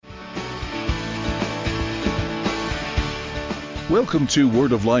Welcome to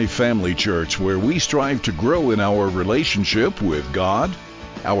Word of Life Family Church, where we strive to grow in our relationship with God,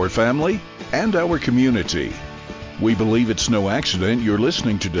 our family, and our community. We believe it's no accident you're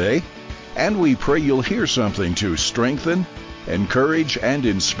listening today, and we pray you'll hear something to strengthen, encourage, and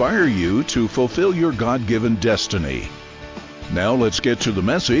inspire you to fulfill your God-given destiny. Now let's get to the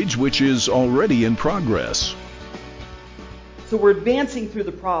message, which is already in progress. So we're advancing through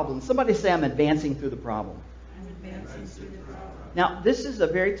the problem. Somebody say, I'm advancing through the problem. Now, this is a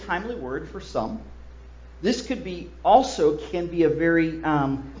very timely word for some. This can be a very,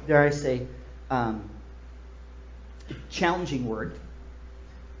 challenging word.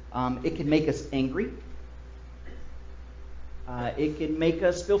 It can make us angry. It can make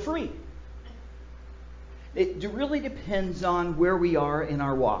us feel free. It really depends on where we are in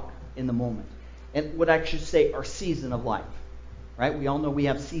our walk in the moment. And what I should say, our season of life. Right? We all know we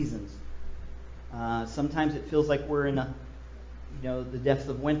have seasons. Sometimes it feels like we're in the depths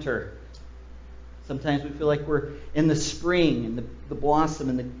of winter. Sometimes we feel like we're in the spring and the blossom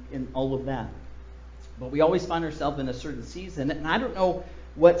and all of that. But we always find ourselves in a certain season. And I don't know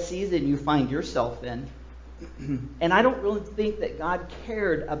what season you find yourself in. And I don't really think that God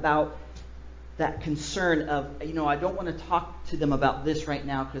cared about that concern of, I don't want to talk to them about this right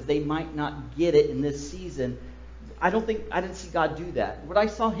now because they might not get it in this season. I didn't see God do that. What I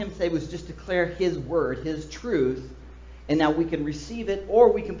saw him say was just declare his word, his truth. And now we can receive it,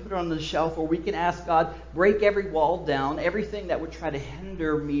 or we can put it on the shelf, or we can ask God, break every wall down, everything that would try to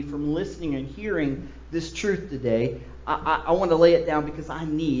hinder me from listening and hearing this truth today. I want to lay it down because I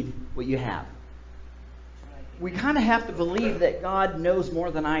need what you have. We kind of have to believe that God knows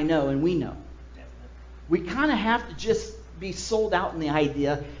more than I know, and we know. We kind of have to just be sold out in the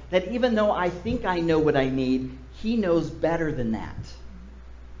idea that even though I think I know what I need, he knows better than that.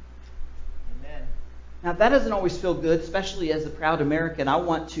 Now, that doesn't always feel good, especially as a proud American. I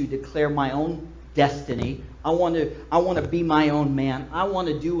want to declare my own destiny. I want to be my own man. I want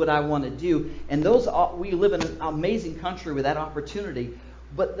to do what I want to do. And we live in an amazing country with that opportunity.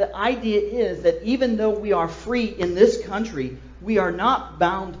 But the idea is that even though we are free in this country, we are not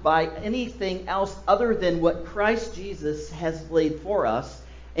bound by anything else other than what Christ Jesus has laid for us.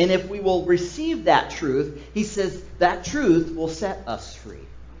 And if we will receive that truth, he says that truth will set us free.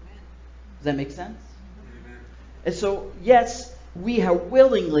 Does that make sense? And so, yes, we are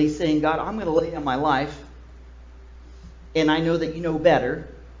willingly saying, God, I'm going to lay down my life, and I know that you know better.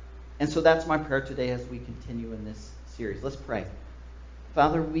 And so that's my prayer today as we continue in this series. Let's pray.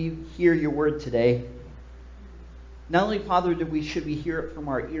 Father, we hear your word today. Not only, Father, should we hear it from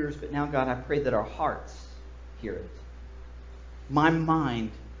our ears, but now, God, I pray that our hearts hear it. My mind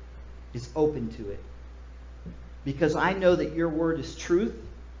is open to it. Because I know that your word is truth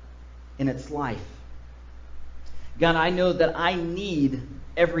and it's life. God, I know that I need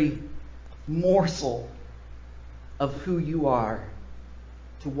every morsel of who you are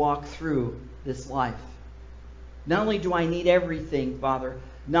to walk through this life. Not only do I need everything, Father,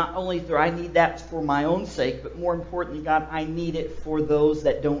 not only do I need that for my own sake, but more importantly, God, I need it for those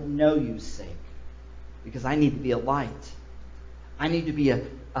that don't know you's sake. Because I need to be a light. I need to be a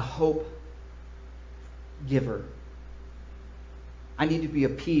hope giver. I need to be a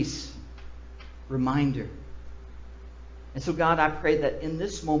peace reminder. And so, God, I pray that in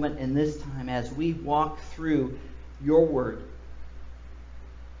this moment, in this time, as we walk through your word,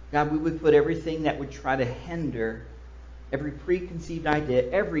 God, we would put everything that would try to hinder, every preconceived idea,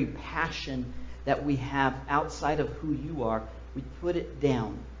 every passion that we have outside of who you are, we put it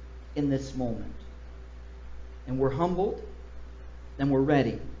down in this moment. And we're humbled, and we're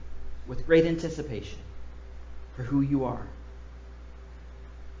ready with great anticipation for who you are.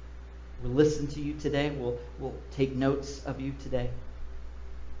 We'll listen to you today. We'll take notes of you today.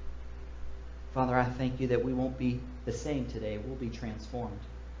 Father, I thank you that we won't be the same today. We'll be transformed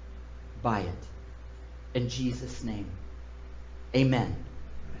by it. In Jesus' name, amen.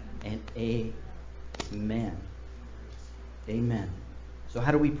 And amen. Amen. So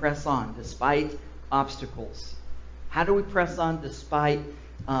how do we press on despite obstacles? How do we press on despite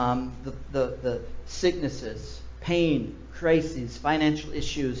the sicknesses, pain, crises, financial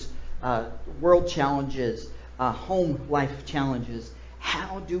issues, world challenges, home life challenges?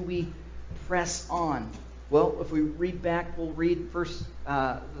 How do we press on? Well, if we read back, we'll read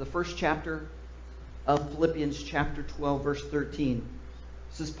the first chapter of Philippians chapter 12, verse 13.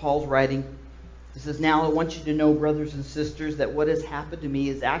 This is Paul's writing. He says, "Now I want you to know, brothers and sisters, that what has happened to me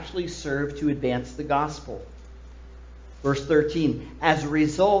has actually served to advance the gospel." Verse 13, "As a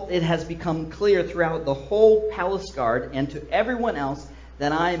result, it has become clear throughout the whole palace guard and to everyone else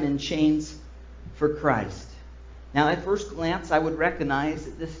that I am in chains for Christ." Now, at first glance, I would recognize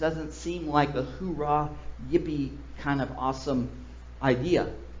that this doesn't seem like a hoorah, yippee kind of awesome idea.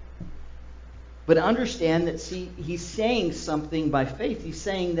 But understand that, see, he's saying something by faith. He's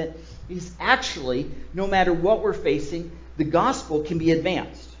saying that he's actually, no matter what we're facing, the gospel can be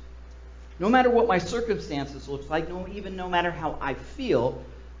advanced. No matter what my circumstances look like, even no matter how I feel,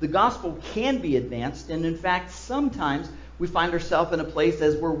 the gospel can be advanced. And in fact, sometimes we find ourselves in a place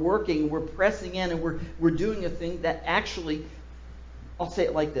as we're working, we're pressing in, and we're doing a thing that actually, I'll say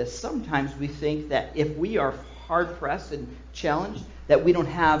it like this. Sometimes we think that if we are hard-pressed and challenged, that we don't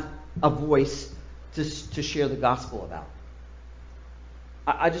have a voice to share the gospel about.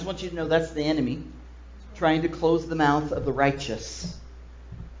 I just want you to know that's the enemy trying to close the mouth of the righteous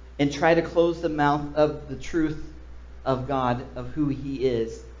and try to close the mouth of the truth of God, of who He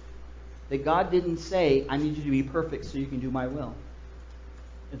is. That God didn't say, I need you to be perfect so you can do my will.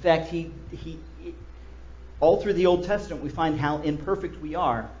 In fact, He all through the Old Testament, we find how imperfect we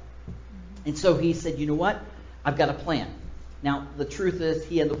are. And so He said, you know what? I've got a plan. Now, the truth is,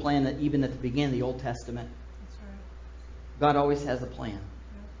 He had the plan that even at the beginning of the Old Testament. That's right. God always has a plan.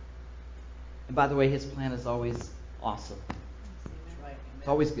 Yeah. And by the way, His plan is always awesome. That's right. It's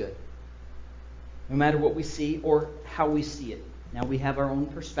always good. No matter what we see or how we see it. Now, we have our own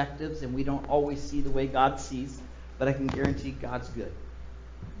perspectives, and we don't always see the way God sees, but I can guarantee God's good.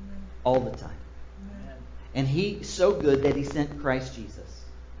 Amen. All the time. Amen. And He's so good that He sent Christ Jesus.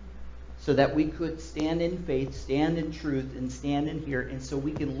 So that we could stand in faith, stand in truth, and stand in here. And so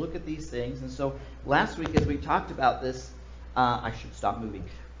we can look at these things. And so last week as we talked about this, I should stop moving.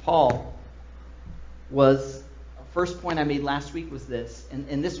 Paul was, first point I made last week was this.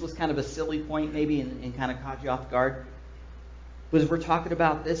 And this was kind of a silly point maybe and kind of caught you off guard. But as we're talking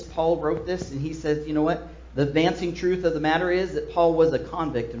about this, Paul wrote this and he says, you know what? The advancing truth of the matter is that Paul was a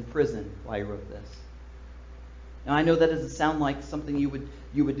convict in prison while he wrote this. Now, I know that doesn't sound like something you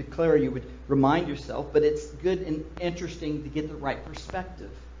would declare, you would remind yourself, but it's good and interesting to get the right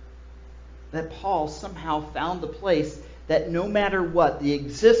perspective. That Paul somehow found the place that no matter what, the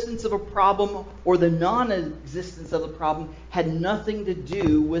existence of a problem or the non-existence of the problem had nothing to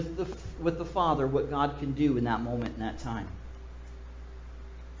do with the Father, what God can do in that moment, in that time.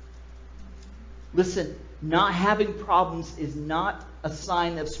 Listen, not having problems is not a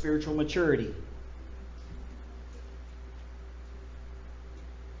sign of spiritual maturity.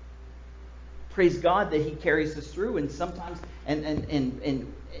 Praise God that He carries us through, and sometimes,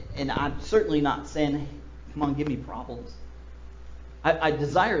 and I'm certainly not saying, come on, give me problems. I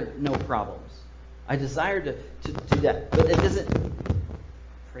desire no problems. I desire to do that, but it doesn't.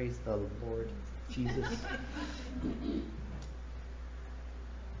 Praise the Lord Jesus.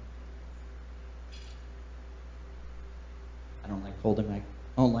 I don't like holding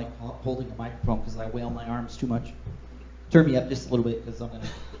a microphone because I wail my arms too much. Turn me up just a little bit because I'm going to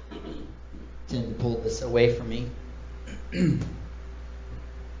tend to pull this away from me.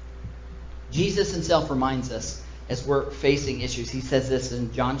 Jesus Himself reminds us as we're facing issues. He says this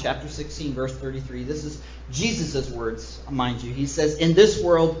in John chapter 16, verse 33. This is Jesus' words, mind you. He says, in this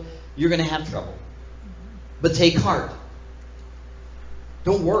world, you're going to have trouble. But take heart.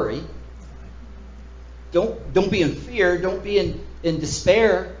 Don't worry. Don't be in fear. Don't be in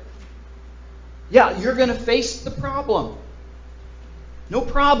despair. Yeah, you're going to face the problem. No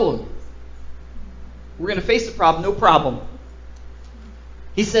problem. We're going to face the problem. No problem.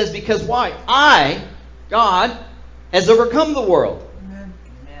 He says, because why? I, God, has overcome the world. Amen.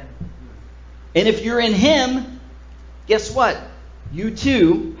 And if you're in Him, guess what? You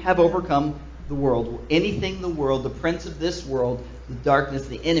too have overcome the world. Anything the world, the prince of this world, the darkness,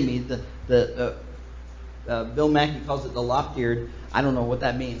 the enemy, Bill Mackey calls it the lop-eared. I don't know what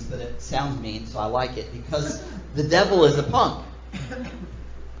that means, but it sounds mean, so I like it. Because the devil is a punk.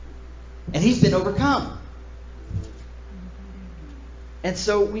 And he's been overcome. And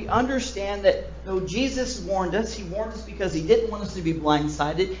so we understand that though Jesus warned us, He warned us because He didn't want us to be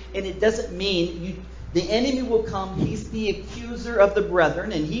blindsided. And it doesn't mean the enemy will come. He's the accuser of the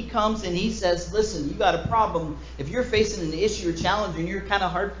brethren. And he comes and he says, listen, you got a problem. If you're facing an issue or challenge and you're kind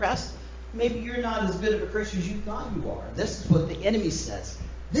of hard-pressed, maybe you're not as good of a Christian as you thought you are. This is what the enemy says.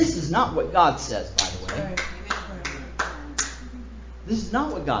 This is not what God says, by the way. Right. This is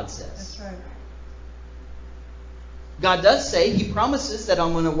not what God says. That's right. God does say, He promises that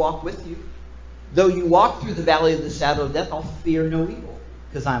I'm going to walk with you. Though you walk through the valley of the shadow of death, I'll fear no evil,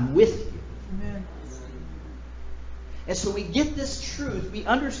 because I'm with you. Amen. And so we get this truth. We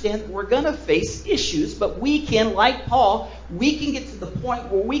understand that we're going to face issues, but we can, like Paul, we can get to the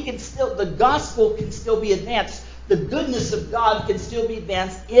point where we can still, the gospel can still be advanced. the goodness of God can still be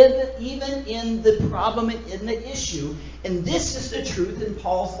advanced even in the problem and in the issue. And this is the truth in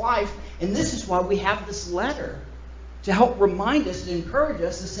Paul's life. And this is why we have this letter, to help remind us and encourage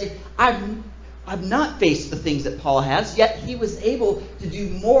us to say, I've not faced the things that Paul has, yet he was able to do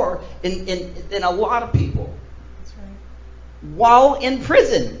more than a lot of people. That's right. While in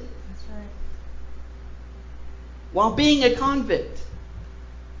prison, That's right. while being a convict.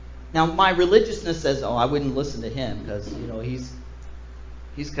 Now, my religiousness says, I wouldn't listen to him because,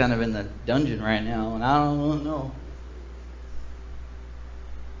 he's kind of in the dungeon right now, and I don't know.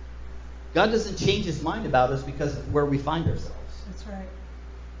 God doesn't change his mind about us because of where we find ourselves. That's right.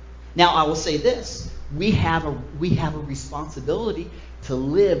 Now, I will say this. We have a responsibility to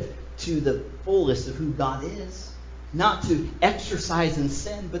live to the fullest of who God is. Not to exercise in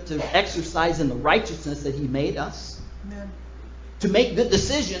sin, but to exercise in the righteousness that he made us. Amen. To make good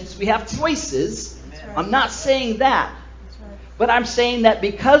decisions. We have choices. That's right. I'm not saying that. That's right. But I'm saying that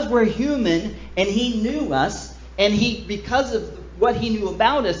because we're human and he knew us, and because of what he knew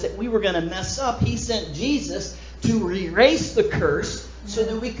about us, that we were going to mess up, he sent Jesus to erase the curse so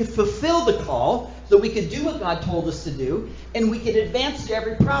that we could fulfill the call, so we could do what God told us to do, and we could advance to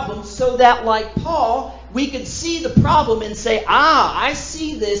every problem so that, like Paul, we could see the problem and say, I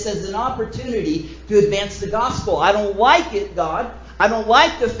see this as an opportunity to advance the gospel. I don't like it, God. I don't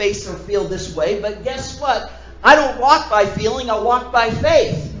like to face or feel this way, but guess what? I don't walk by feeling, I walk by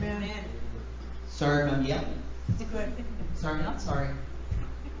faith. Amen. Sorry if I'm yelling. It's good. Sorry, not sorry.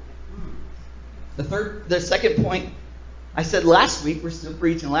 The second point I said last week, we're still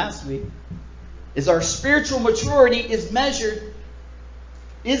preaching last week, is our spiritual maturity is measured.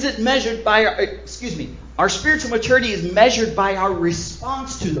 Our spiritual maturity is measured by our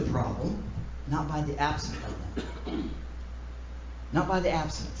response to the problem, not by the absence of them. Not by the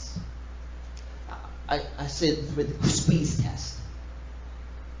absence. I said with the squeeze test.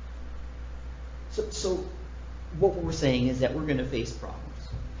 So what we're saying is that we're going to face problems.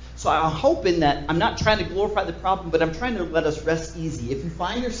 So I'm hoping that I'm not trying to glorify the problem, but I'm trying to let us rest easy. If you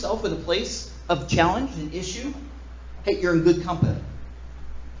find yourself in a place of challenge and issue, hey, you're in good company.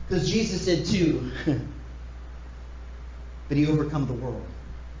 Because Jesus did too. But he overcome the world.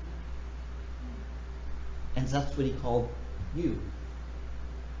 And that's what he called you.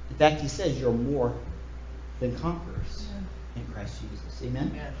 In fact, he says you're more than conquerors in Christ Jesus.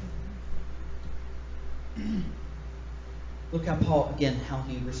 Amen? Look how Paul, again, how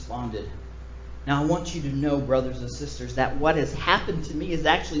he responded. Now, I want you to know, brothers and sisters, that what has happened to me has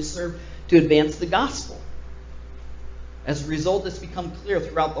actually served to advance the gospel. As a result, it's become clear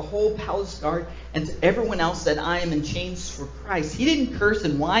throughout the whole palace guard and to everyone else that I am in chains for Christ. He didn't curse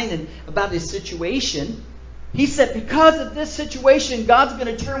and whine about his situation. He said, because of this situation, God's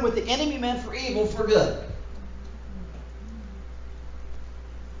going to turn what the enemy meant for evil for good.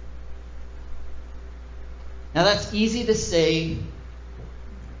 Now, that's easy to say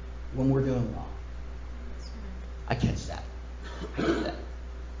when we're doing well. I catch that. I get that.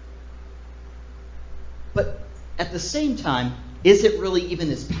 But at the same time, is it really even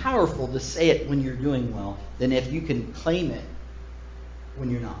as powerful to say it when you're doing well than if you can claim it when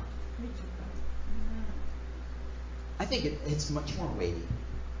you're not? I think it's much more weighty.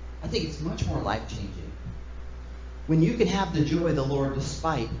 I think it's much more life-changing. When you can have the joy of the Lord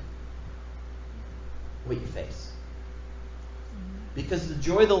despite what you face. Because the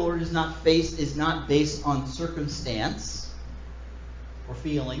joy of the Lord is not based on circumstance or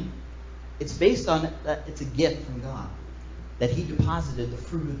feeling. It's based on that it's a gift from God. That he deposited the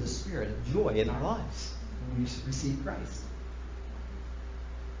fruit of the Spirit of joy in our lives when we receive Christ.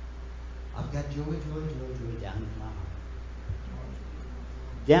 I've got joy, joy, joy, joy down in my heart.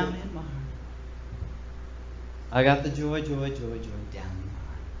 Down in my heart. I got the joy, joy, joy, joy down in my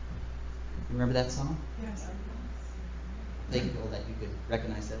heart. You remember that song? Yes. Thankful that you could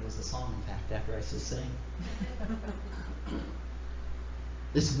recognize that was the song, in fact, after I just sang.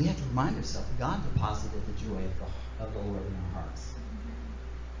 Listen, we have to remind ourselves, God deposited the joy of the Lord in our hearts.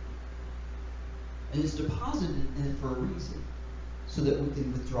 And it's deposited in it for a reason, so that we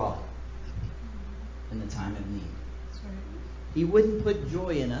can withdraw it in the time of need. That's right. He wouldn't put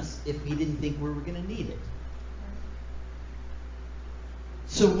joy in us if he didn't think we were going to need it.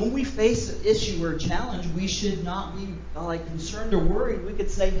 So when we face an issue or a challenge, we should not be concerned or worried. We could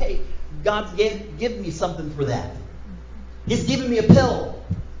say, hey, God's given me something for that. He's given me a pill.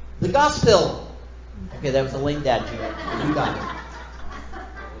 The gospel. Okay, that was a lame dad joke. You got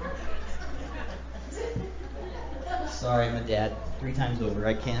it. Sorry, I'm a dad. 3 times over.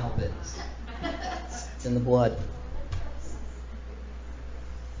 I can't help it. It's in the blood.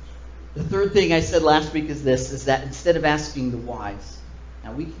 The third thing I said last week is this, is that instead of asking the whys,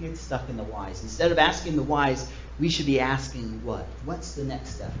 now we can get stuck in the whys. Instead of asking the whys, we should be asking what? What's the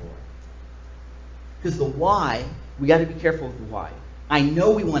next step, Lord? Because the why, we got to be careful with the why. I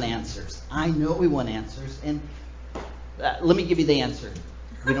know we want answers. I know we want answers. And let me give you the answer.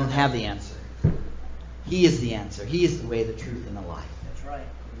 We don't have the answer. He is the answer. He is the way, the truth, and the life. That's right.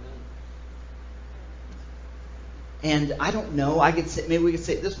 And I don't know. I could say, maybe we could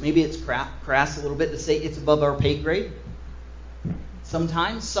say this. Maybe it's crass a little bit to say it's above our pay grade.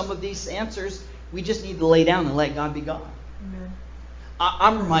 Sometimes some of these answers we just need to lay down and let God be God. Amen.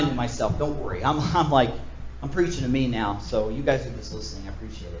 I'm reminding myself. Don't worry. I'm preaching to me now. So you guys are just listening. I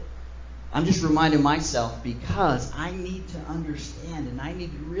appreciate it. I'm just reminding myself because I need to understand and I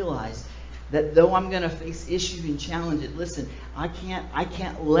need to realize that though I'm going to face issues and challenges, listen, I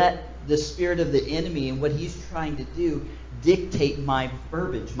can't let the spirit of the enemy and what he's trying to do dictate my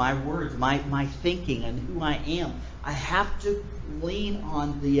verbiage, my words, my thinking, and who I am. I have to lean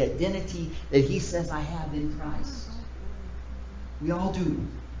on the identity that he says I have in Christ. We all do.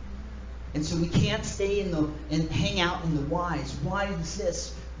 And so we can't stay and hang out in the whys. Why is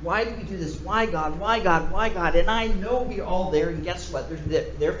this? Why do we do this? Why God? Why God? Why God? And I know we're all there. And guess what?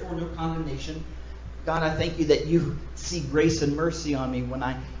 There's therefore no condemnation. God, I thank you that you see grace and mercy on me when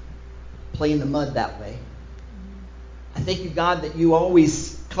I play in the mud that way. I thank you, God, that you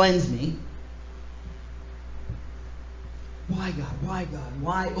always cleanse me. Why God? Why God?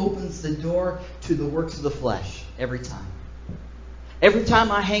 Why opens the door to the works of the flesh every time? Every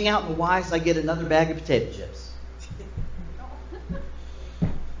time I hang out in the whys, I get another bag of potato chips.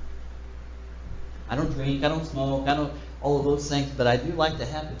 I don't drink, I don't smoke, I don't all of those things, but I do like to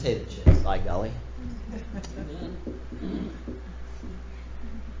have potato chips, by golly.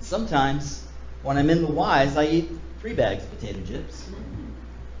 Sometimes, when I'm in the whys, I eat 3 bags of potato chips.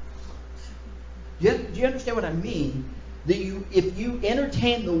 Do you understand what I mean? That if you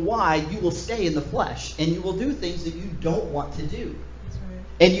entertain the why, you will stay in the flesh, and you will do things that you don't want to do. That's right.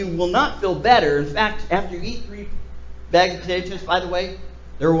 And you will not feel better. In fact, after you eat 3 bags of potato chips, by the way,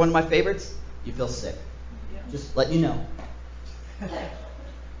 they were one of my favorites, you feel sick. Yeah. Just letting you know.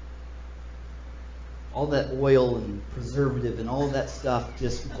 All that oil and preservative and all of that stuff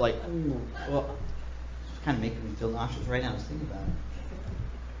just like, ooh, well, it's kind of making me feel nauseous right now. I was thinking about it.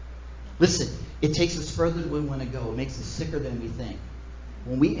 Listen, it takes us further than we want to go. It makes us sicker than we think.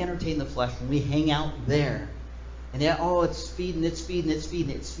 When we entertain the flesh, when we hang out there, and it's feeding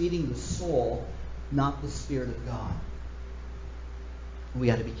the soul, not the Spirit of God. We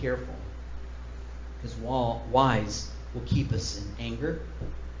got to be careful. Because whys will keep us in anger.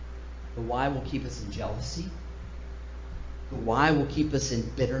 The why will keep us in jealousy. The why will keep us in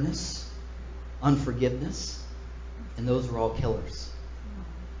bitterness, unforgiveness. And those are all killers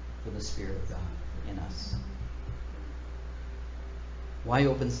for the Spirit of God in us. Why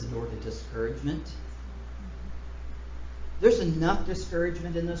opens the door to discouragement? There's enough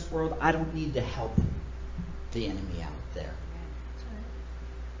discouragement in this world. I don't need to help the enemy out there.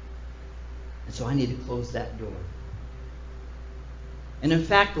 And so I need to close that door. And in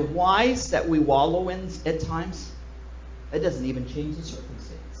fact, the whys that we wallow in at times, it doesn't even change the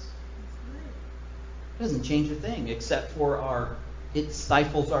circumstance. It doesn't change a thing except for it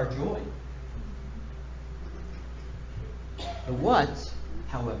stifles our joy. The what,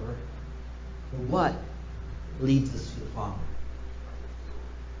 however, leads us to the Father.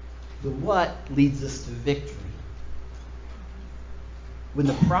 The what leads us to victory. When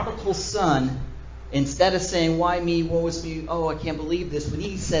the prodigal son, instead of saying, why me, woe is me, oh, I can't believe this, when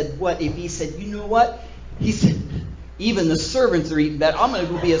he said what, if he said, you know what? He said, even the servants are eating better. I'm going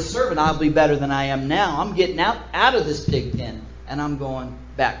to go be a servant. I'll be better than I am now. I'm getting out of this pig pen, and I'm going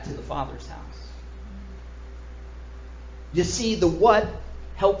back to the Father's house. You see, the what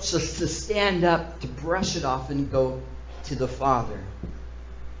helps us to stand up, to brush it off, and go to the Father.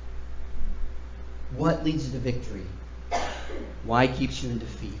 What leads you to victory? Why keeps you in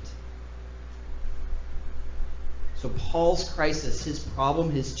defeat? So Paul's crisis, his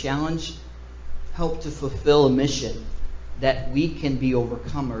problem, his challenge, helped to fulfill a mission that we can be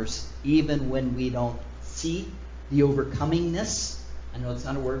overcomers even when we don't see the overcomingness. I know it's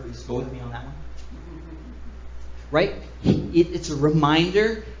not a word, but just go with me on that one. Right? It's a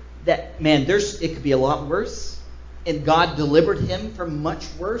reminder that, man, it could be a lot worse. And God delivered him from much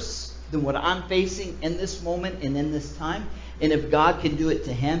worse than what I'm facing in this moment and in this time. And if God can do it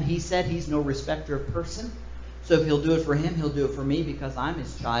to him, he said he's no respecter of person. So if he'll do it for him, he'll do it for me because I'm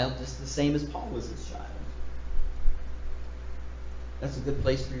his child, just the same as Paul was his child. That's a good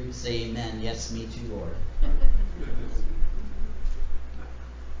place for you to say amen. Yes, me too, Lord.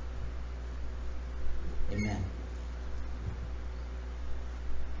 Amen.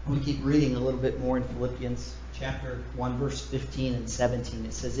 I'm going to keep reading a little bit more in Philippians chapter 1, verse 15 and 17.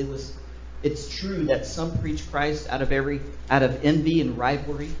 It says, it's true that some preach Christ out of envy and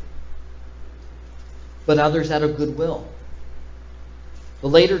rivalry, but others out of goodwill. The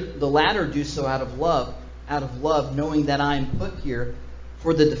latter do so out of love, knowing that I am put here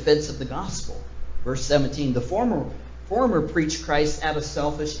for the defense of the gospel. Verse 17, the former preach Christ out of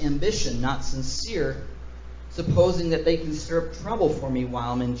selfish ambition, not sincere, supposing that they can stir up trouble for me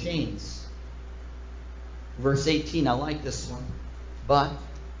while I'm in chains. Verse 18, I like this one. But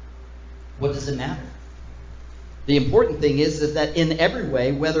what does it matter? The important thing is that in every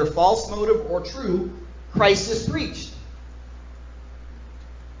way, whether false motive or true, Christ is preached.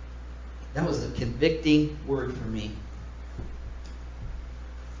 That was a convicting word for me.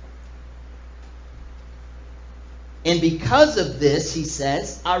 And because of this, he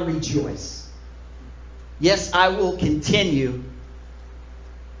says, I rejoice. Yes, I will continue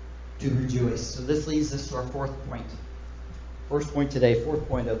to rejoice. So this leads us to our fourth point. First point today, fourth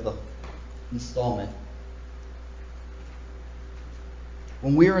point of the installment.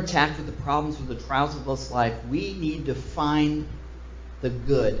 When we are attacked with the problems, with the trials of this life, we need to find the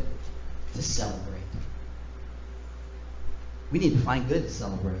good to celebrate. We need to find good to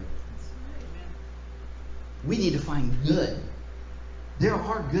celebrate. We need to find good. There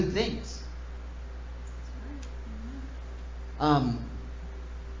are good things.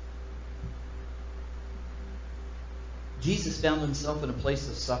 Jesus found himself in a place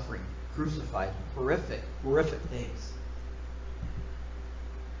of suffering, crucified, horrific things.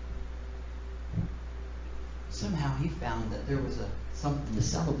 Somehow he found that there was something to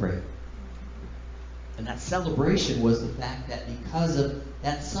celebrate. And that celebration was the fact that because of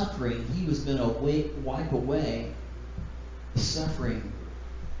that suffering, he was going to wipe away the suffering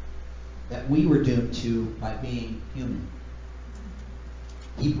that we were doomed to by being human.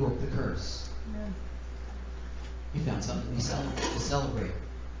 He broke the curse. Amen. He found something to celebrate.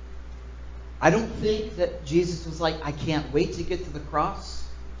 I don't think that Jesus was like, I can't wait to get to the cross.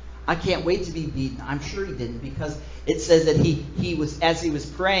 I can't wait to be beaten. I'm sure he didn't, because it says that he was, as he was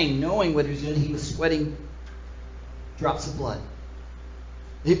praying, knowing what he was doing, he was sweating drops of blood.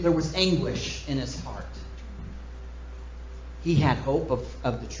 There was anguish in his heart. He had hope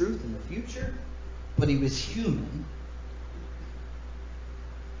of the truth in the future, but he was human.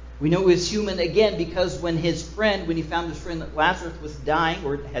 We know he was human again because when he found his friend that Lazarus was dying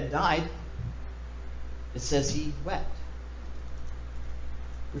or had died, it says he wept.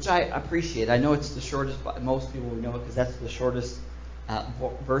 Which I appreciate. I know it's the shortest, most people would know it because that's the shortest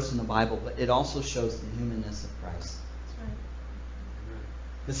verse in the Bible, but it also shows the humanness of Christ. That's right.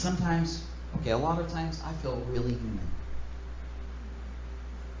 Because sometimes, a lot of times I feel really human.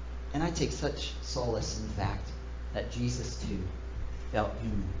 And I take such solace in the fact that Jesus too felt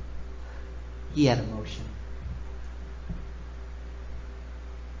human. He had emotion.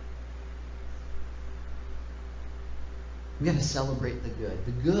 We got to celebrate the good.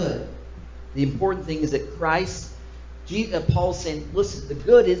 The good. The important thing is that Paul's saying, listen, the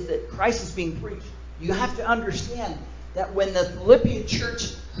good is that Christ is being preached. You have to understand that when the Philippian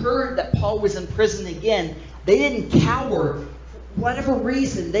church heard that Paul was in prison again, they didn't cower. For whatever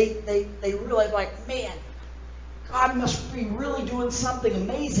reason, they realized, like, man, God must be really doing something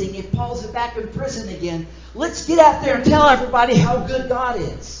amazing if Paul's back in prison again. Let's get out there and tell everybody how good God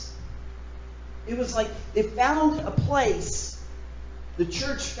is. It was like they found a place, the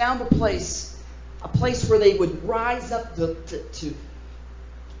church found a place where they would rise up to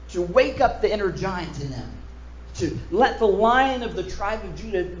wake up the inner giant in them, to let the lion of the tribe of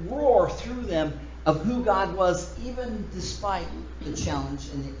Judah roar through them of who God was, even despite the challenge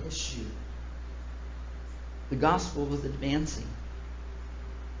and the issue. The gospel was advancing.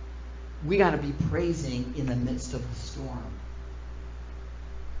 We got to be praising in the midst of the storm.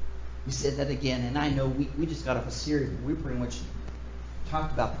 We said that again, and I know we just got off a series where we pretty much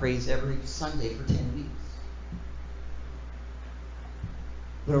talked about praise every Sunday for 10 weeks.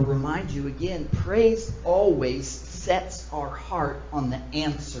 But I'll remind you again, praise always sets our heart on the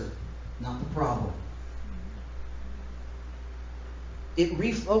answer, not the problem. It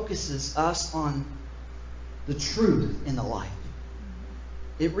refocuses us on the truth in the life.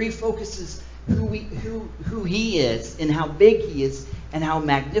 It refocuses who he is and how big he is and how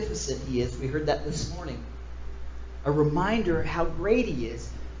magnificent he is. We heard that this morning. A reminder how great he is.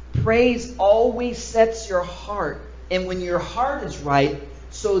 Praise always sets your heart. And when your heart is right,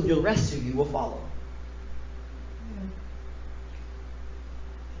 so the rest of you will follow. Yeah.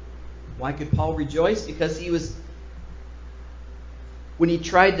 Why could Paul rejoice? Because he was When they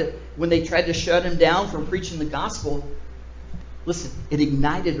tried to shut him down from preaching the gospel, listen, it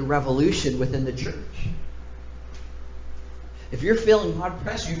ignited a revolution within the church. If you're feeling hard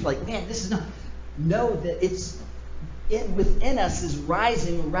pressed, you're like, man, this is not. Know that within us is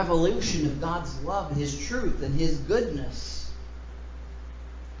rising a revolution of God's love and His truth and His goodness.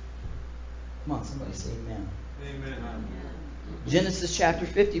 Come on, somebody say amen. Amen. Genesis chapter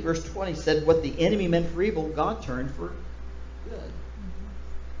 50, verse 20 said, what the enemy meant for evil, God turned for good.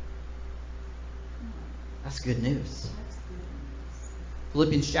 That's good news.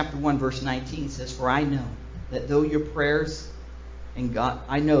 Philippians chapter 1, verse 19 says, for I know that through your prayers and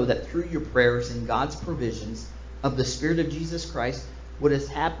God's provisions of the Spirit of Jesus Christ, what has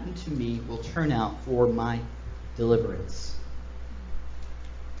happened to me will turn out for my deliverance.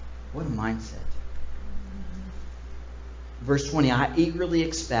 What a mindset. Verse 20, I eagerly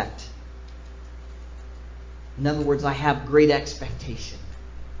expect. In other words, I have great expectation.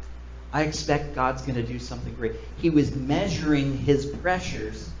 I expect God's going to do something great. He was measuring his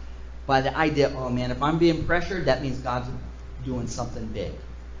pressures by the idea, oh man, if I'm being pressured, that means God's doing something big.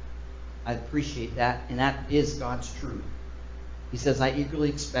 I appreciate that, and that is God's truth. He says, I eagerly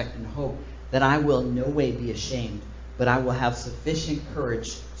expect and hope that I will in no way be ashamed, but I will have sufficient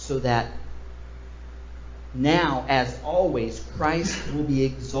courage so that now, as always, Christ will be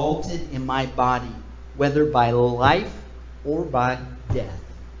exalted in my body, whether by life or by death.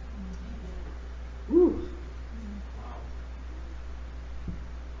 Woo.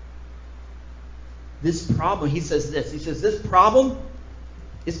 This problem, he says this problem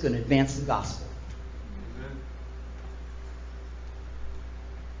is going to advance the gospel. Amen.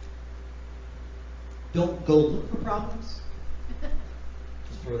 Don't go look for problems.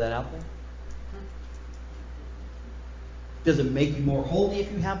 Just throw that out there. Does it make you more holy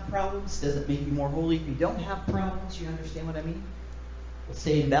if you have problems? Does it make you more holy if you don't have problems? You understand what I mean? We'll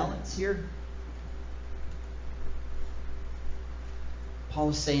stay in balance here. Paul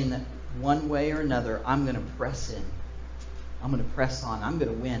is saying that one way or another, I'm going to press in. I'm going to press on. I'm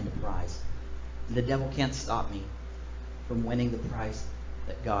going to win the prize. And the devil can't stop me from winning the prize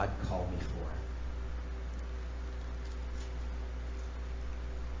that God called me for.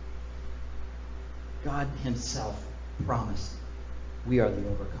 God himself promised we are the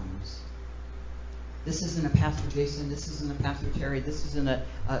overcomers. This isn't a Pastor Jason. This isn't a Pastor Terry. This isn't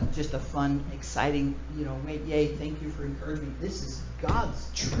just a fun, exciting, yay, thank you for encouraging me. This is God's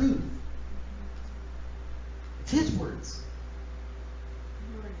truth. It's His words.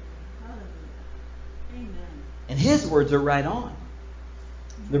 Amen. And His words are right on.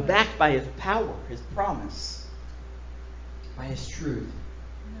 They're backed by His power, His promise, by His truth.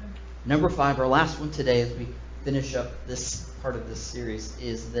 Number 5, our last one today as we finish up this part of this series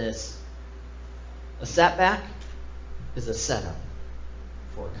is this. A setback is a setup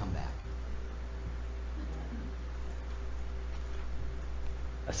for a comeback.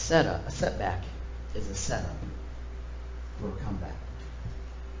 A setback is a setup for a comeback.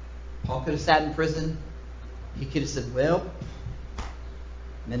 Paul could have sat in prison. He could have said, well,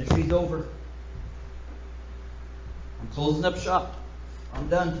 ministry's over. I'm closing up shop. I'm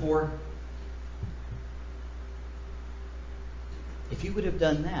done for. If he would have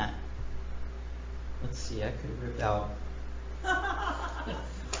done that, let's see, I could have ripped out. Oh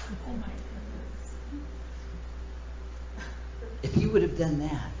my goodness. If he would have done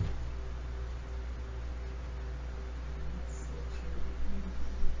that,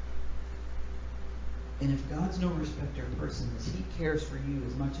 and if God's no respecter of persons, He cares for you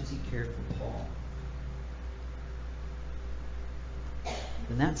as much as He cared for Paul,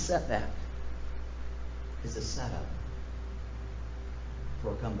 then that setback is a setup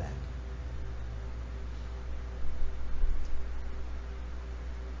for a comeback.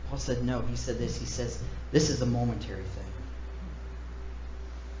 Paul said no. He said this. He says, this is a momentary thing.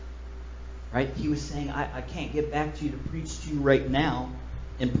 Right? He was saying, I can't get back to you to preach to you right now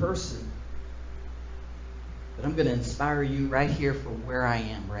in person. But I'm going to inspire you right here from where I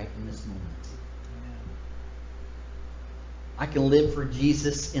am right in this moment. I can live for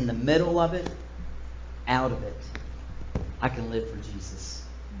Jesus in the middle of it, out of it. I can live for Jesus.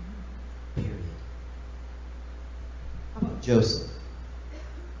 Period. How about Joseph?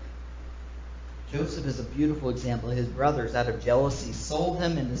 Joseph is a beautiful example. His brothers, out of jealousy, sold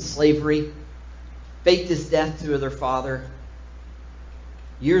him into slavery, faked his death to their father.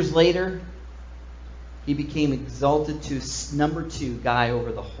 Years later, he became exalted to number 2 guy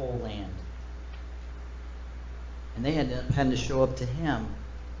over the whole land. And they had to show up to him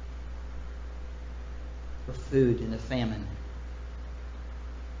for food in a famine.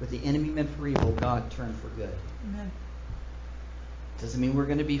 What the enemy meant for evil, God turned for good. Amen. Doesn't mean we're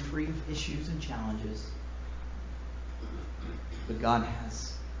going to be free of issues and challenges. But God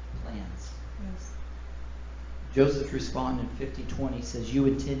has plans. Yes. Joseph's response in 50:20 says, "You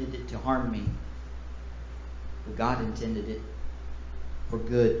intended it to harm me, but God intended it for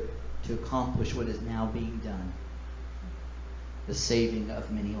good, to accomplish what is now being done, the saving of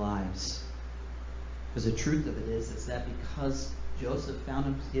many lives." Because the truth of it is that because Joseph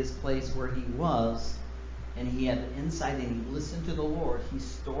found his place where he was, and he had the insight and he listened to the Lord, he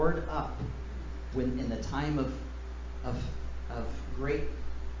stored up when in the time of great,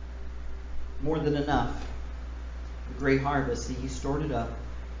 more than enough, the great harvest, he stored it up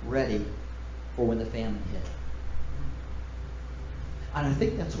ready for when the famine hit. And I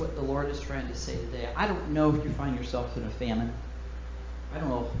think that's what the Lord is trying to say today. I don't know if you find yourself in a famine. I don't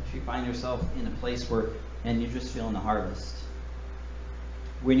know if you find yourself in a place where, and you're just feeling the harvest.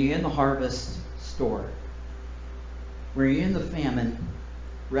 When you're in the harvest, store. When you're in the famine,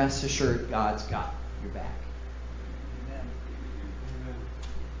 rest assured God's got your back.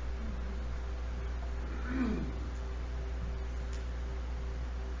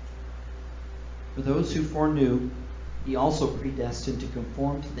 For those who foreknew, he also predestined to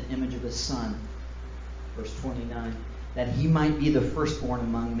conform to the image of his Son. Verse 29. That he might be the firstborn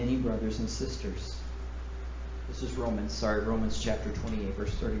among many brothers and sisters. This is Romans chapter 28,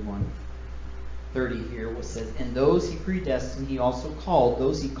 verse 31. 30 here, what says, "And those he predestined, he also called.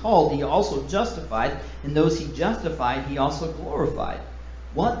 Those he called, he also justified. And those he justified, he also glorified.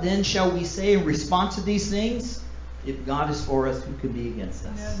 What then shall we say in response to these things? If God is for us, who can be against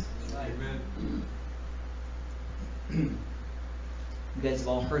us?" Amen. Amen. You guys have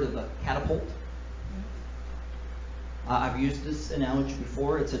all heard of a catapult? I've used this analogy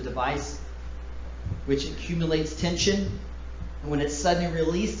before. It's a device which accumulates tension, and when it's suddenly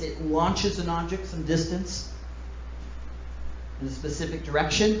released, it launches an object some distance in a specific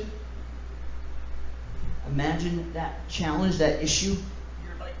direction. Imagine that challenge, that issue.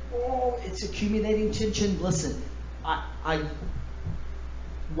 You're like, "Oh, it's accumulating tension." Listen,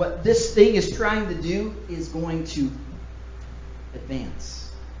 what this thing is trying to do is going to advance.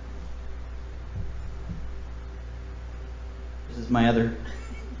 This is my other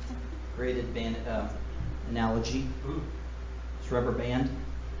great analogy. It's rubber band.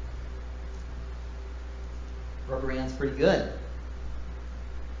 Rubber band's pretty good.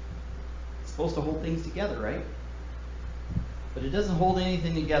 It's supposed to hold things together, right? But it doesn't hold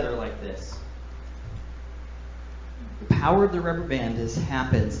anything together like this. The power of the rubber band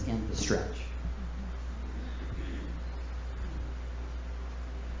happens in the stretch.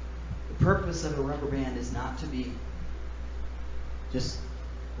 The purpose of a rubber band is not to be just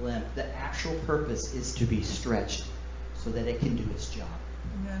limp. The actual purpose is to be stretched so that it can do its job.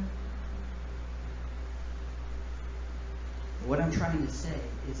 Amen. What I'm trying to say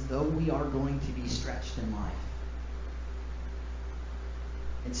is, though we are going to be stretched in life,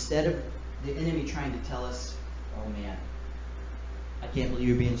 instead of the enemy trying to tell us, "Oh man, I can't believe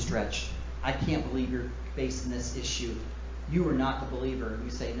you're being stretched. I can't believe you're facing this issue. You are not the believer." We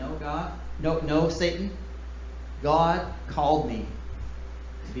say, "No, God. No, Satan. God called me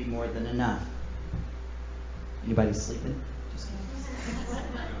to be more than enough." Anybody sleeping? Just kidding.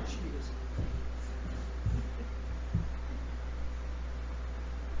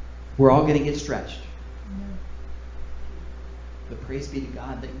 We're all going to get stretched. Amen. But praise be to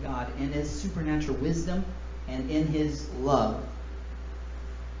God that God, in His supernatural wisdom and in His love,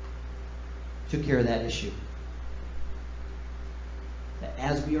 took care of that issue. That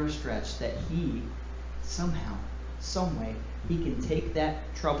as we are stretched, that He somehow, some way, He can take that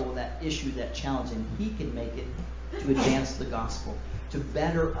trouble, that issue, that challenge, and He can make it to advance the gospel, to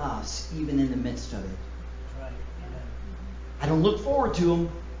better us even in the midst of it. Right. Amen. I don't look forward to them,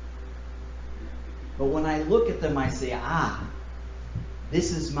 but when I look at them, I say,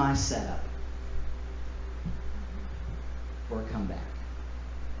 this is my setup for a comeback.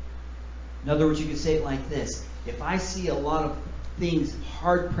 In other words, you could say it like this: if I see a lot of things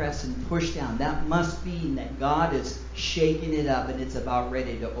hard pressed and pushed down, that must mean that God is shaking it up and it's about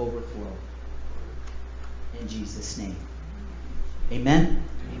ready to overflow. In Jesus' name. Amen?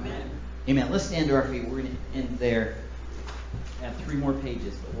 Amen. Amen. Let's stand to our feet. We're going to end there. I have 3 more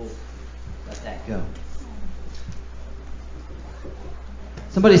pages, but we'll let that go.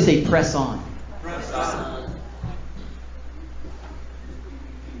 Somebody say, press on. Press on.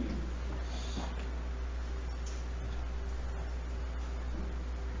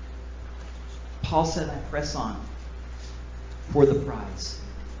 Paul said, I press on for the prize,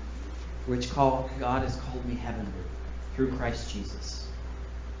 which God has called me heavenward through Christ Jesus.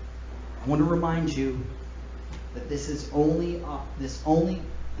 I want to remind you that the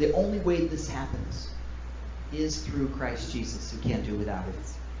only way this happens is through Christ Jesus. We can't do it without it.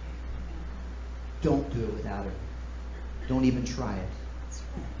 Don't do it without it. Don't even try it.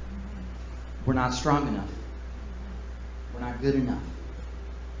 We're not strong enough. We're not good enough.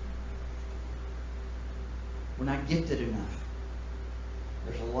 We're not gifted enough.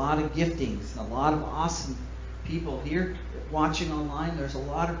 There's a lot of giftings and a lot of awesome people here watching online. There's a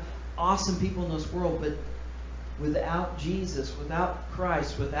lot of awesome people in this world, but without Jesus, without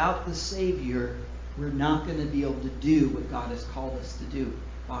Christ, without the Savior, we're not going to be able to do what God has called us to do.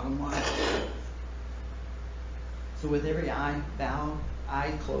 Bottom line. So with every eye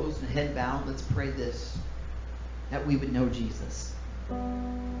closed and head bowed, let's pray this, that we would know Jesus.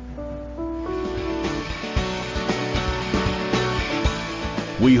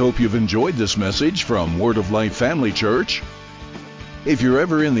 We hope you've enjoyed this message from Word of Life Family Church. If you're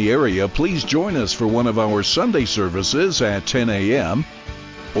ever in the area, please join us for one of our Sunday services at 10 a.m.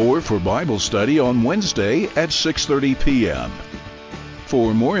 or for Bible study on Wednesday at 6:30 p.m.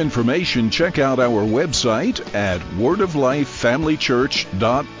 For more information, check out our website at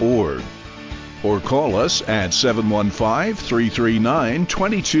wordoflifefamilychurch.org or call us at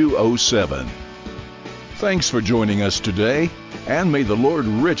 715-339-2207. Thanks for joining us today, and may the Lord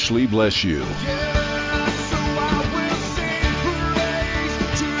richly bless you.